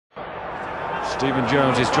Stephen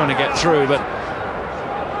Jones is trying to get through, but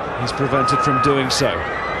he's prevented from doing so.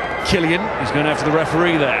 Killian is going after the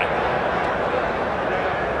referee there.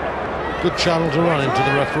 Good channel to run into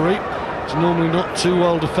the referee. It's normally not too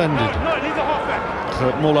well defended.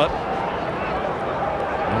 Kurt Muller.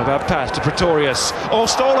 What about pass to Pretorius? All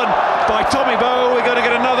stolen by Tommy Bowe. We're going to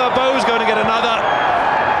get another. Bowe's going to get another.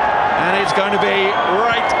 And it's going to be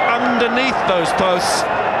right underneath those posts.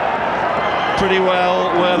 Pretty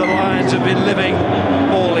well where the Lions have been living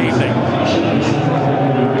all evening.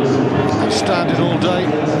 Standing all day.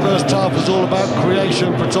 First half was all about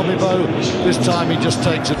creation for Tommy Bowe. This time he just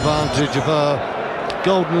takes advantage of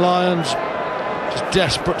Golden Lions, just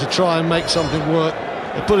desperate to try and make something work.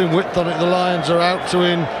 They're putting width on it. The Lions are out to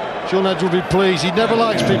him. Sean Edge will be pleased. He never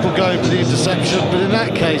likes people going for the interception, but in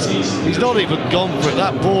that case, he's not even gone for it.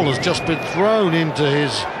 That ball has just been thrown into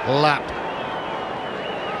his lap.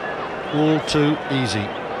 All too easy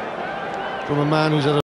from a man who's had a